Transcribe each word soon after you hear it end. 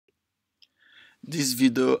This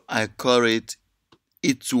video I call it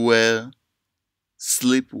Eat Well,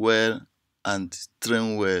 Sleep Well, and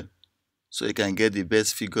Train Well, so you can get the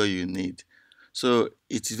best figure you need. So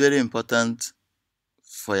it's very important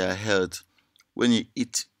for your health when you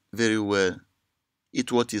eat very well,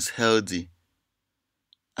 eat what is healthy,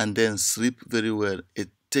 and then sleep very well.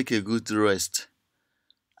 Take a good rest,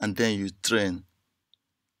 and then you train.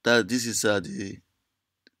 That this is the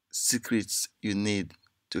secrets you need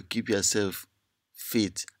to keep yourself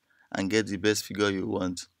fit and get the best figure you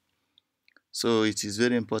want. So it is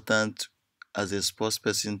very important as a sports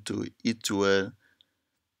person to eat well,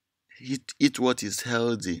 eat what is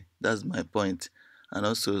healthy. That's my point. And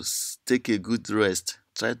also take a good rest.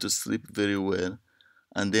 Try to sleep very well,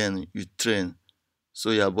 and then you train.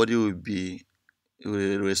 So your body will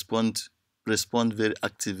respond very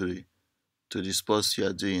actively to the sports you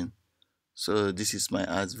are doing. So this is my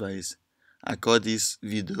advice. I call this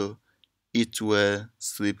video Eat Well,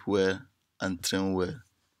 Sleep Well, and Train Well.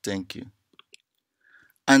 Thank you.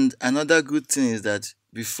 And another good thing is that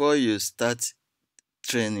before you start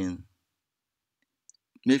training,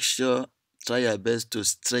 make sure try your best to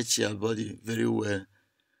stretch your body very well.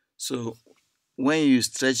 So when you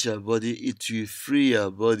stretch your body, it will free your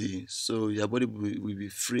body. So your body will be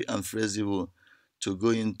free and flexible to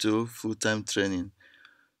go into full-time training.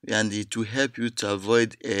 And it will help you to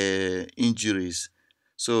avoid injuries.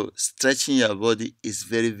 So stretching your body is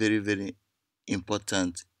very, very, very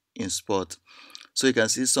important in sport. So you can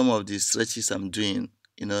see some of the stretches I'm doing,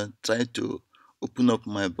 trying to open up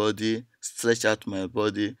my body, stretch out my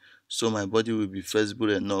body, so my body will be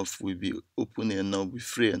flexible enough, will be open enough, will be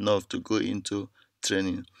free enough to go into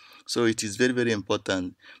training. So it is very, very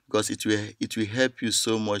important because it will help you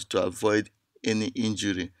so much to avoid any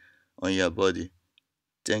injury on your body.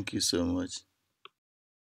 Thank you so much.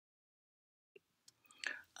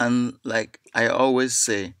 And like I always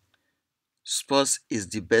say, sports is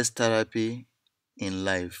the best therapy in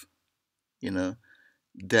life.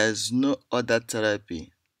 There's no other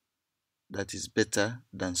therapy that is better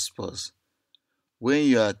than sports. When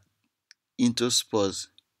you are into sports,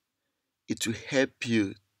 it will help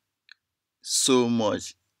you so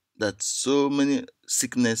much that so many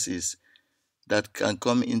sicknesses that can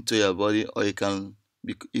come into your body, or you can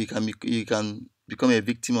become a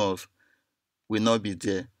victim of, will not be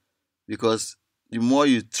there. Because the more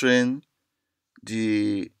you train,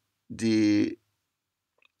 the the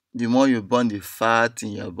the more you burn the fat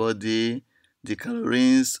in your body, the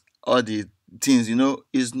calories, all the things,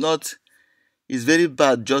 it's very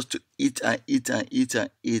bad just to eat and eat and eat and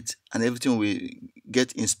eat, and everything will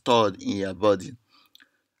get installed in your body.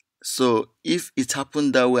 So if it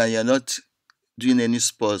happened that way and you're not doing any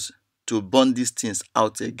sports to burn these things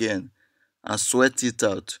out again and sweat it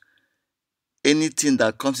out, anything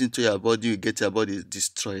that comes into your body will get your body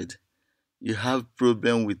destroyed. You have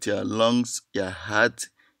problem with your lungs, your heart,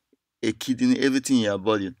 a kidney, everything in your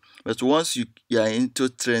body. But once you are into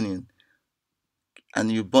training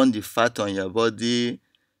and you burn the fat on your body,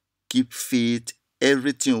 keep fit,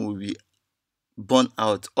 everything will be burned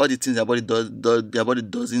out. All the things your body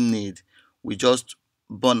doesn't need will just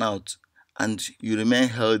burn out, and you remain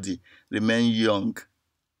healthy, remain young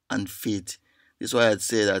and fit. This is why I'd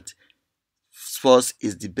say that sports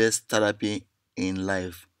is the best therapy in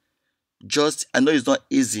life. I know it's not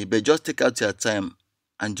easy, but just take out your time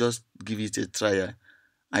and just give it a try,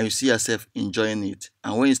 and you see yourself enjoying it.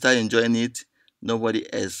 And when you start enjoying it, nobody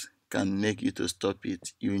else can make you to stop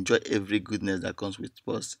it. You enjoy every goodness that comes with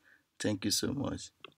sports. Thank you so much.